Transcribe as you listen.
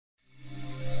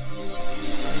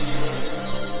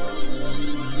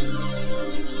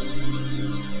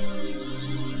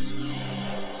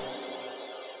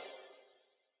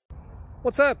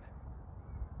What's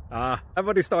up?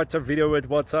 Everybody starts a video with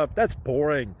what's up. That's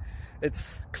boring.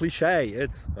 It's cliche.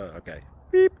 It's okay.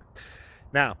 Beep.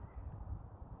 Now,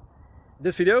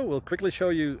 this video will quickly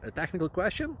show you a technical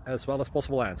question as well as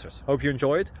possible answers. Hope you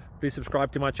enjoyed. Please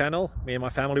subscribe to my channel. Me and my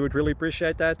family would really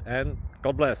appreciate that, and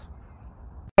God bless.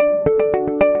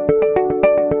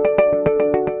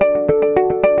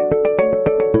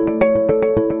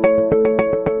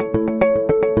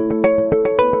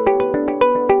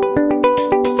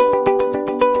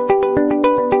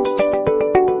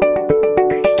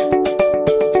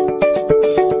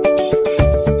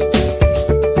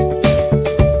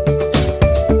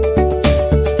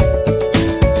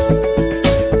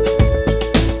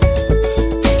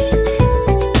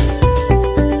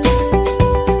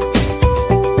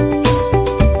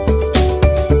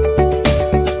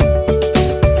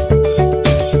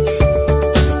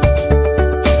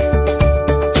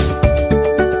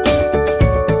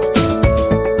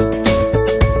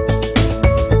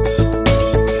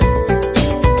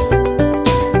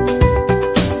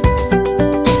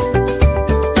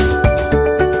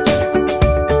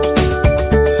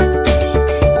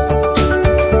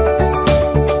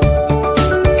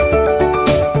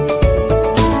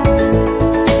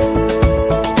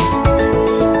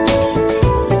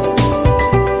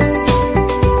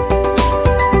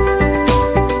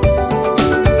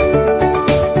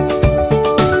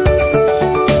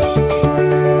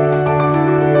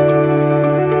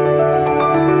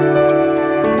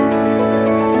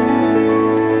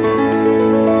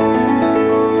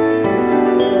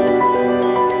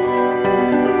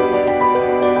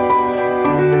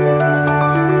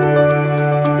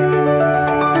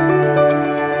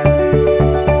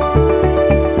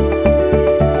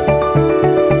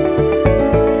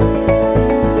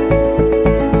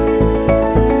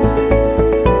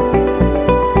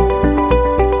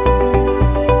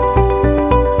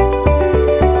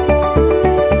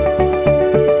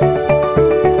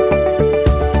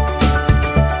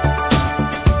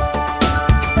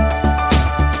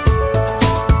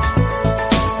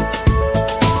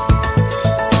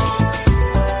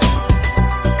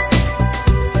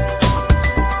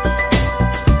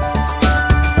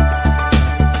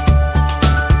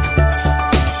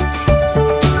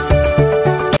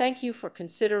 Thank you for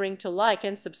considering to like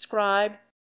and subscribe.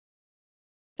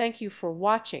 Thank you for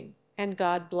watching, and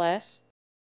God bless.